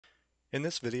In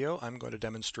this video, I'm going to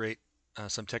demonstrate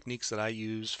some techniques that I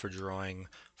use for drawing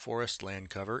forest land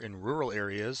cover in rural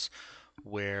areas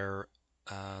where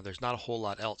there's not a whole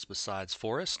lot else besides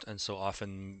forest, and so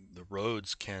often the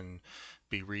roads can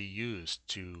be reused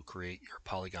to create your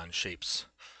polygon shapes.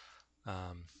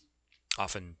 Um,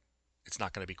 Often it's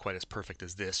not going to be quite as perfect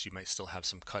as this. You might still have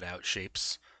some cutout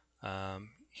shapes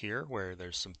here where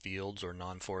there's some fields or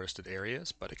non-forested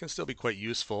areas, but it can still be quite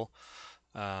useful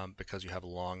because you have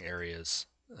long areas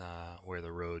where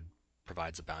the road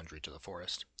provides a boundary to the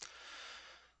forest.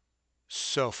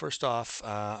 So first off,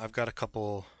 I've got a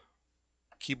couple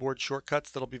keyboard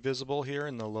shortcuts that'll be visible here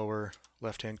in the lower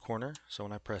left-hand corner. So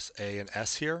when I press A and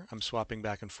S here, I'm swapping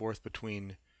back and forth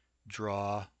between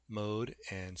draw mode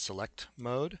and select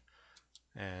mode,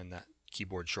 and that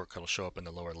keyboard shortcut will show up in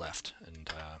the lower left. And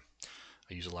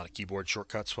I use a lot of keyboard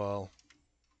shortcuts while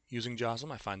using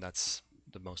JOSM. I find that's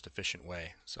the most efficient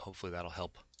way, so hopefully that'll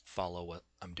help follow what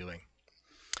I'm doing.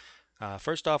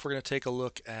 First off, we're going to take a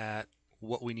look at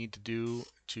what we need to do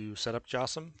to set up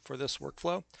JOSM for this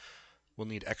workflow. We'll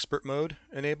need expert mode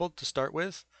enabled to start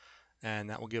with, and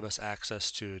that will give us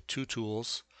access to two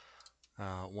tools.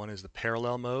 One is the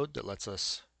parallel mode that lets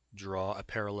us draw a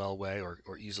parallel way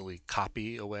or easily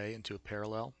copy a way into a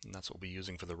parallel, and that's what we'll be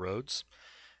using for the roads.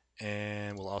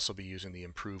 And we'll also be using the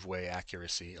improve way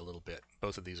accuracy a little bit.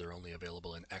 Both of these are only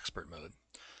available in expert mode.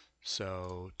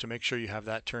 So to make sure you have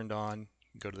that turned on,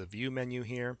 go to the view menu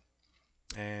here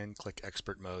and click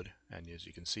expert mode. And as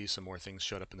you can see, some more things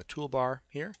showed up in the toolbar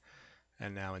here.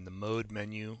 And now in the mode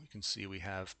menu, you can see we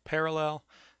have parallel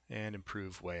and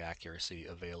improve way accuracy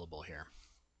available here.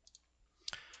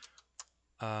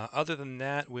 Other than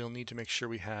that, we'll need to make sure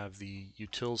we have the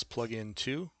utils plugin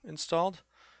 2 installed.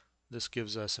 This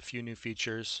gives us a few new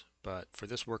features, but for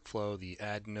this workflow, the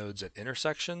add nodes at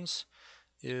intersections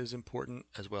is important,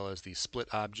 as well as the split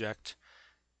object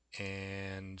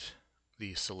and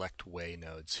the select way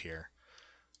nodes here.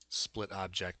 Split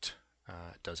object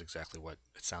does exactly what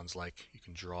it sounds like. You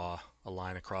can draw a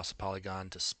line across a polygon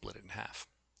to split it in half.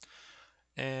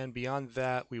 And beyond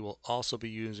that, we will also be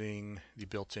using the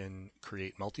built-in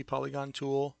Create Multipolygon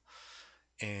tool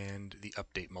and the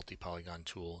Update Multipolygon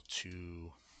tool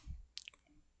to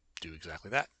do exactly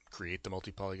that. Create the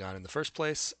multi-polygon in the first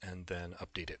place and then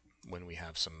update it when we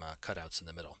have some cutouts in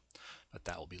the middle. But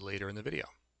that will be later in the video.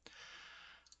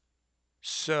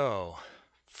 So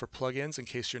for plugins, in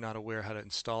case you're not aware how to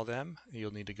install them,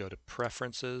 you'll need to go to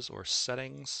Preferences or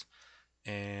Settings,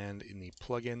 and in the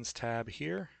Plugins tab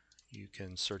here, you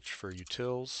can search for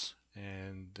Utils,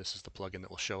 and this is the plugin that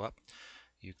will show up.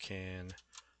 You can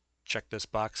check this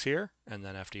box here, and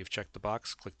then after you've checked the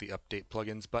box, click the Update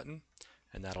Plugins button,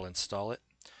 and that'll install it.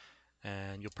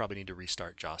 And you'll probably need to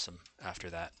restart JOSM after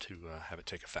that to have it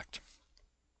take effect.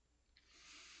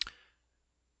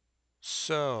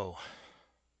 So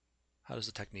how does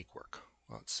the technique work?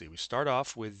 Well, let's see. We start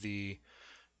off with the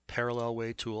parallel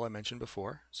way tool I mentioned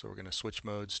before. So we're going to switch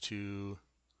modes to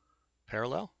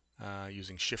parallel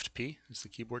using Shift P is the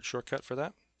keyboard shortcut for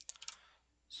that.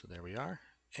 So there we are.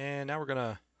 And now we're going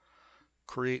to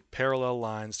create parallel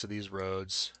lines to these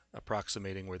roads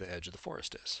approximating where the edge of the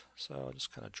forest is. So I'll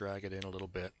just kind of drag it in a little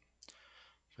bit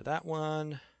for that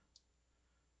one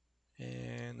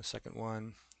and the second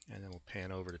one, and then we'll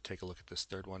pan over to take a look at this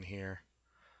third one here.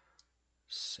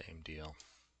 Same deal.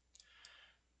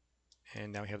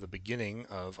 And now we have the beginning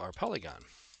of our polygon.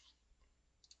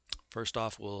 First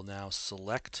off, we'll now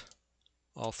select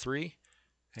all three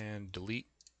and delete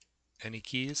any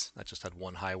keys. That just had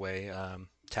one highway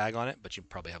tag on it, but you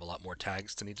probably have a lot more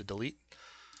tags to need to delete.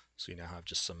 So you now have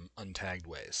just some untagged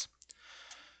ways.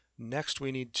 Next,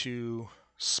 we need to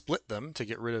split them to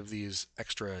get rid of these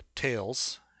extra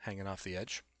tails hanging off the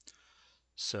edge.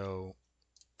 So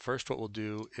first what we'll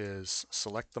do is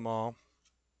select them all,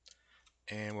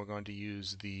 and we're going to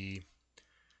use the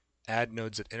Add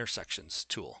Nodes at Intersections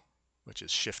tool, which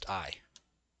is Shift I.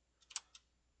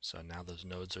 So now those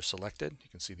nodes are selected. You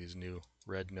can see these new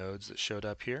red nodes that showed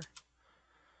up here.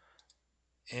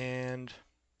 And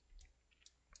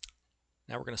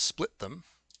now we're going to split them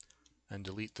and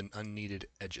delete the unneeded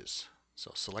edges.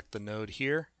 So select the node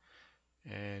here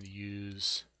and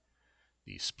use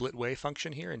the split way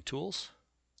function here in Tools,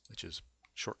 which is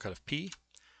shortcut of P.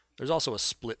 There's also a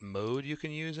split mode you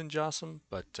can use in JOSM,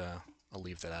 but I'll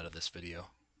leave that out of this video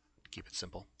to keep it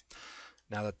simple.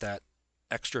 Now that that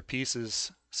extra piece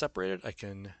is separated, I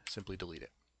can simply delete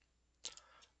it.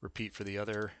 Repeat for the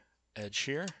other edge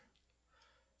here.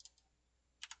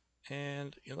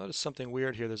 And you'll notice something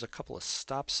weird here. There's a couple of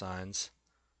stop signs.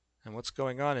 And what's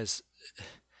going on is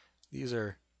these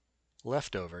are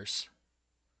leftovers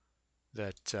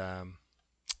that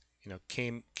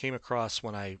came across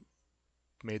when I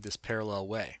made this parallel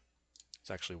way.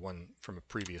 It's actually one from a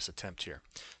previous attempt here.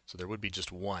 So there would be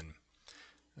just one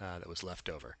that was left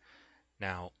over.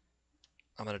 Now,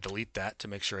 I'm going to delete that to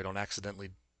make sure I don't accidentally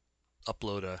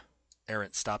upload a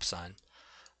errant stop sign.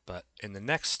 But in the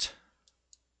next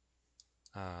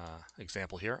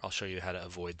example here, I'll show you how to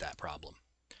avoid that problem.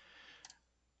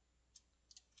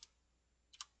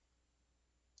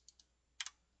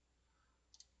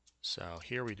 So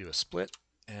here we do a split,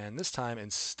 and this time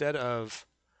instead of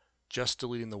just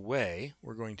deleting the way,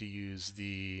 we're going to use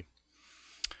the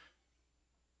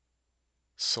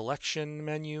selection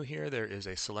menu here. There is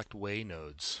a select way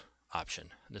nodes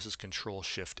option. This is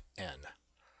Control-Shift-N.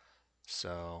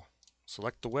 So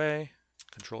select the way,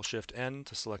 Control-Shift-N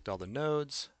to select all the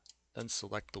nodes, then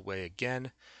select the way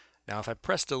again. Now if I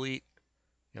press delete,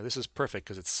 this is perfect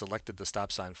because it's selected the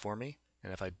stop sign for me.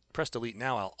 And if I press delete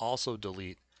now, I'll also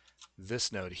delete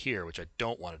this node here, which I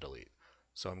don't want to delete.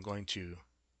 So I'm going to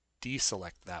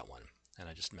deselect that one, and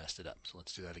I just messed it up. So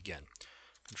let's do that again.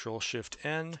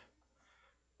 Control-Shift-N,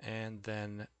 and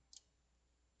then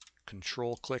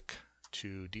Control-click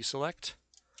to deselect,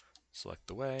 select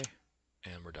the way,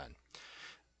 and we're done.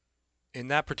 In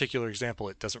that particular example,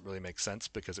 it doesn't really make sense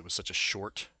because it was such a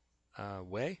short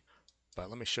way, but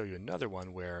let me show you another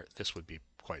one where this would be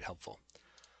quite helpful.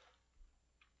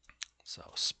 So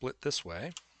split this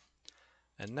way,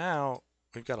 and now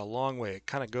we've got a long way. It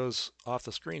kind of goes off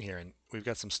the screen here, and we've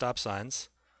got some stop signs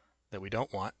that we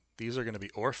don't want. These are going to be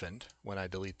orphaned when I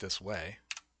delete this way,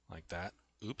 like that.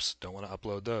 Oops, don't want to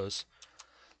upload those.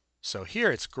 So here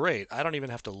it's great. I don't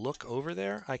even have to look over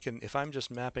there. I can, if I'm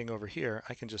just mapping over here,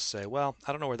 I can just say, well,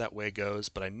 I don't know where that way goes,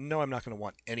 but I know I'm not going to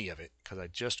want any of it because I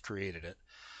just created it.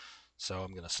 So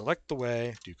I'm going to select the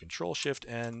way, do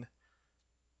Control-Shift-N,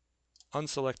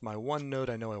 unselect my one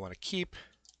node I know I want to keep,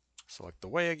 select the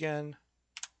way again,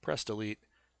 press delete,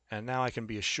 and now I can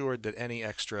be assured that any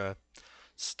extra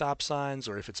stop signs,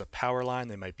 or if it's a power line,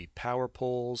 they might be power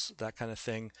poles, that kind of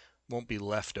thing, won't be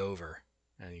left over.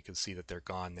 And you can see that they're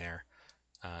gone there,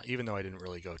 even though I didn't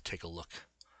really go take a look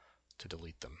to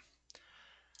delete them.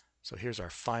 So here's our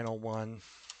final one.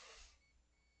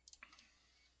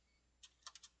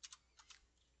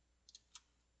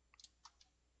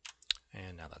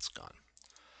 And now that's gone.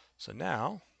 So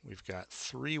now we've got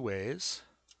three ways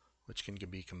which can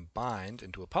be combined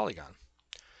into a polygon.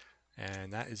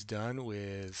 And that is done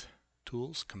with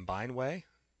Tools, Combine Way,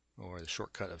 or the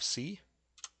shortcut of C.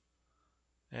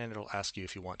 And it'll ask you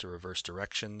if you want to reverse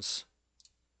directions.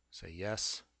 Say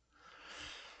yes.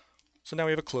 So now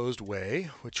we have a closed way,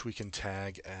 which we can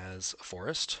tag as a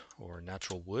forest or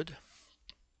natural wood,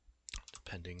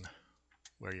 depending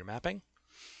where you're mapping.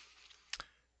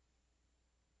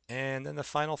 And then the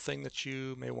final thing that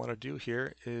you may want to do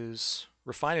here is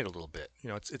refine it a little bit.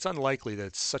 It's unlikely that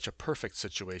it's such a perfect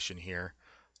situation here.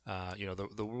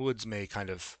 The woods may kind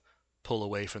of pull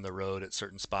away from the road at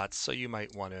certain spots, so you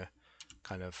might want to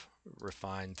kind of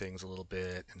refine things a little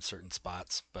bit in certain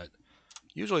spots, but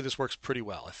usually this works pretty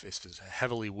well if it's a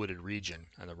heavily wooded region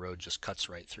and the road just cuts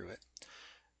right through it.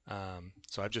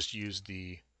 So I've just used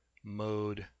the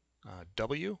mode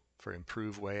W for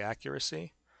improve way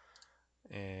accuracy,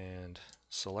 and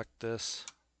select this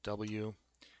W,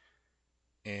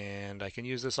 and I can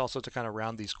use this also to kind of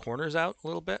round these corners out a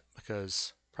little bit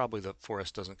because probably the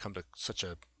forest doesn't come to such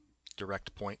a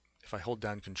direct point. If I hold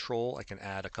down Control, I can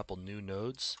add a couple new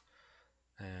nodes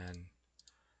and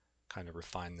kind of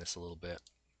refine this a little bit.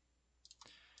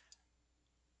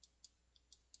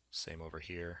 Same over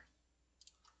here.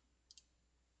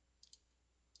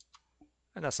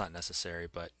 And that's not necessary,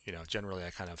 but generally I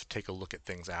kind of take a look at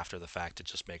things after the fact to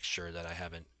just make sure that I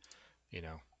haven't, it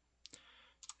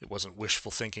wasn't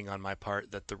wishful thinking on my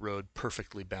part that the road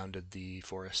perfectly bounded the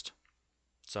forest.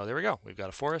 So there we go. We've got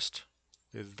a forest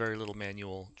with very little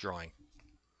manual drawing.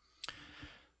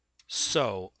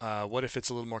 So what if it's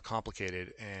a little more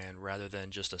complicated, and rather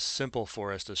than just a simple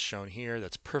forest as shown here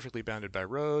that's perfectly bounded by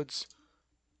roads,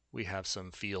 we have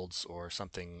some fields or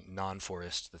something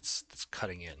non-forest that's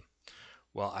cutting in?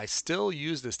 Well, I still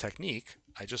use this technique.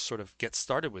 I just sort of get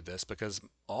started with this because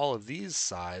all of these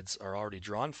sides are already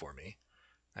drawn for me,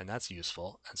 and that's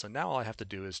useful. And so now all I have to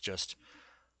do is just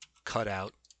cut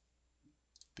out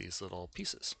these little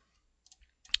pieces.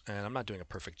 And I'm not doing a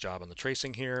perfect job on the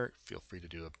tracing here. Feel free to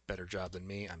do a better job than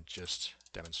me. I'm just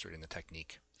demonstrating the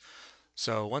technique.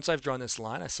 So once I've drawn this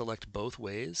line, I select both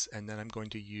ways, and then I'm going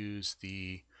to use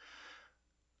the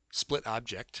split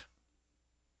object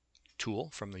tool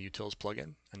from the Utils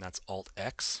plugin, and that's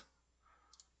Alt-X.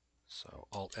 So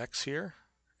Alt-X here,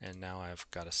 and now I've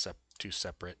got two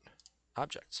separate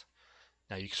objects.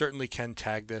 Now you certainly can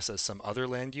tag this as some other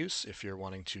land use if you're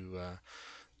wanting to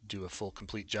do a full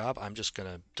complete job. I'm just going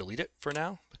to delete it for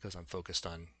now because I'm focused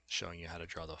on showing you how to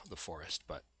draw the forest.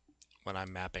 But when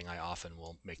I'm mapping, I often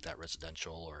will make that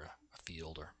residential or a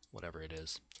field or whatever it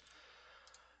is.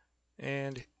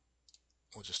 And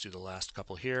we'll just do the last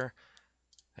couple here.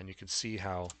 And you can see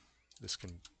how this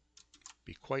can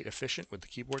be quite efficient with the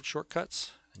keyboard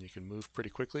shortcuts. And you can move pretty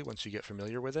quickly once you get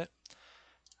familiar with it.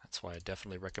 That's why I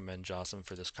definitely recommend JOSM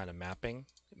for this kind of mapping.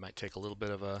 It might take a little bit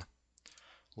of a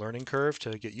learning curve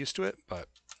to get used to it, but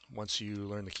once you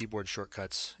learn the keyboard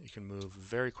shortcuts, you can move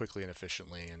very quickly and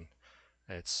efficiently, and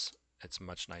it's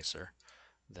much nicer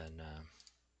than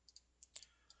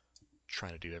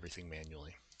trying to do everything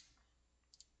manually.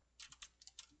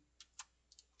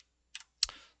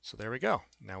 So there we go.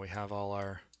 Now we have all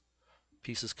our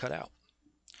pieces cut out.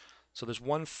 So there's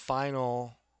one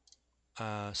final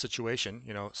situation.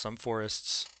 You know, some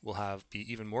forests will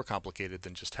be even more complicated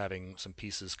than just having some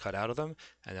pieces cut out of them,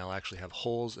 and they'll actually have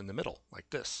holes in the middle like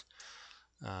this.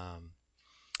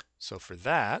 So for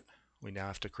that, we now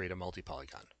have to create a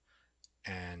multi-polygon.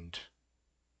 And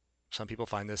some people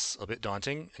find this a bit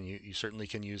daunting, and you certainly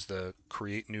can use the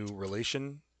create new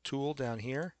relation tool down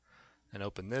here and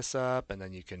open this up, and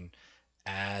then you can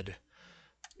add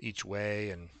each way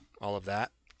and all of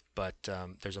that. But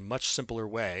there's a much simpler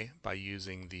way by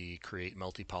using the create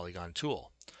multi-polygon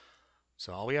tool.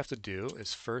 So all we have to do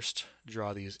is first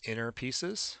draw these inner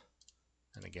pieces.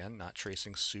 And again, not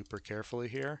tracing super carefully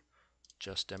here,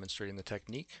 just demonstrating the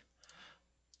technique.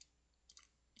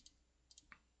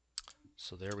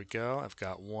 So there we go. I've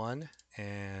got one,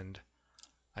 and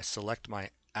I select my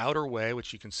outer way,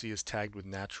 which you can see is tagged with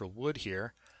natural wood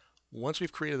here. Once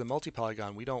we've created the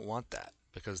multi-polygon, we don't want that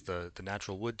because the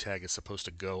natural wood tag is supposed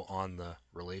to go on the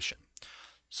relation.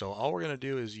 So all we're going to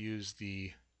do is use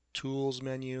the Tools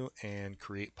menu and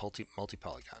create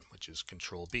multi-polygon, which is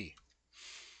Control B.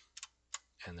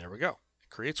 And there we go. It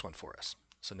creates one for us.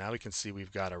 So now we can see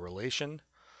we've got a relation,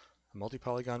 a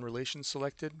multi-polygon relation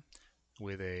selected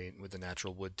with the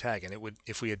natural wood tag. And it would,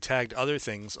 if we had tagged other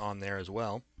things on there as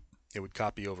well, it would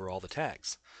copy over all the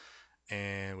tags.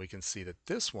 And we can see that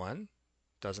this one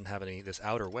doesn't have any, this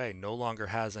outer way no longer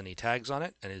has any tags on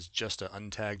it and is just an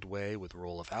untagged way with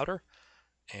roll of outer.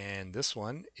 And this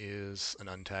one is an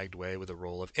untagged way with a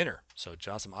roll of inner. So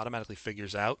JOSM automatically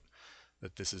figures out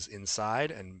that this is inside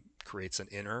and creates an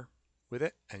inner with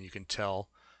it. And you can tell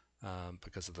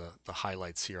because of the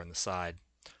highlights here on the side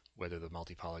whether the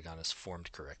multi-polygon is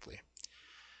formed correctly.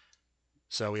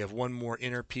 So we have one more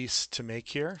inner piece to make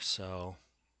here. So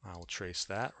I'll trace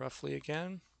that roughly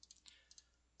again.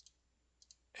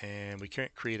 And we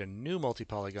can't create a new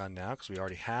multi-polygon now because we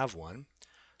already have one.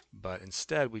 But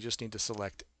instead, we just need to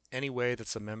select any way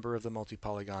that's a member of the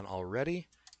multi-polygon already,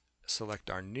 select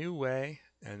our new way,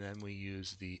 and then we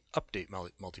use the update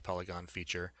multi-polygon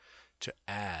feature to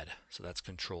add. So that's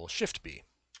Control-Shift-B.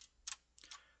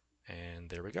 And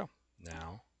there we go.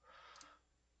 Now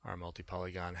our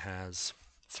multi-polygon has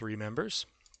 3 members.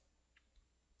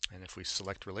 And if we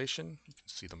select relation, you can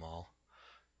see them all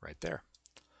right there.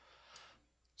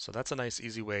 So that's a nice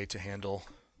easy way to handle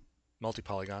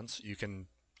multi-polygons. You can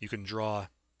draw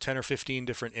 10 or 15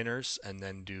 different inners and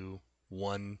then do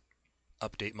one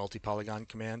update multi-polygon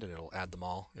command and it'll add them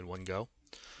all in one go.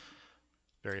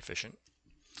 Very efficient.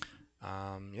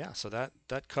 Yeah, so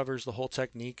that covers the whole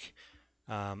technique.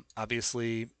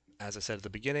 Obviously, as I said at the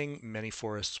beginning, many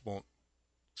forests won't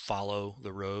follow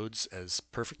the roads as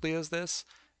perfectly as this.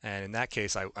 And in that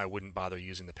case, I wouldn't bother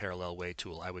using the parallel way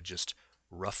tool. I would just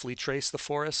roughly trace the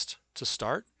forest to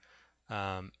start.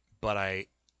 But I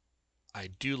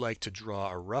do like to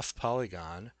draw a rough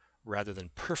polygon rather than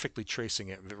perfectly tracing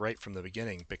it right from the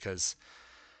beginning, because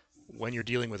when you're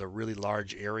dealing with a really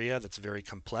large area that's very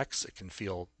complex, it can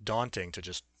feel daunting to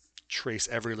just trace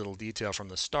every little detail from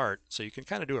the start. So you can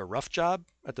kind of do a rough job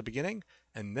at the beginning,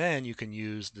 and then you can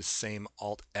use the same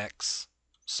Alt-X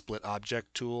split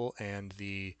object tool and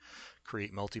the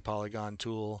create multi-polygon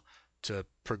tool to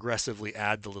progressively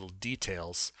add the little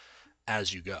details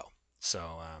as you go.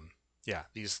 So yeah,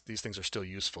 these things are still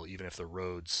useful even if the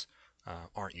roads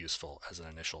aren't useful as an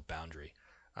initial boundary.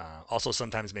 Also,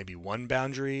 sometimes maybe one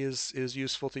boundary is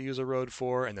useful to use a road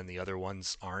for, and then the other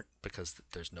ones aren't because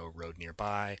there's no road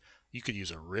nearby. You could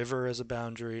use a river as a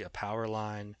boundary, a power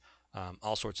line,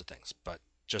 all sorts of things. But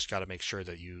just got to make sure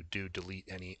that you do delete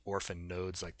any orphan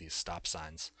nodes like these stop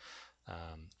signs,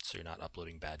 so you're not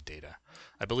uploading bad data.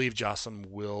 I believe JOSM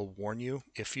will warn you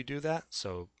if you do that,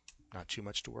 so not too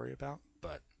much to worry about.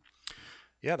 But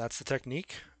yeah, that's the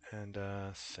technique, and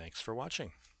thanks for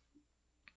watching.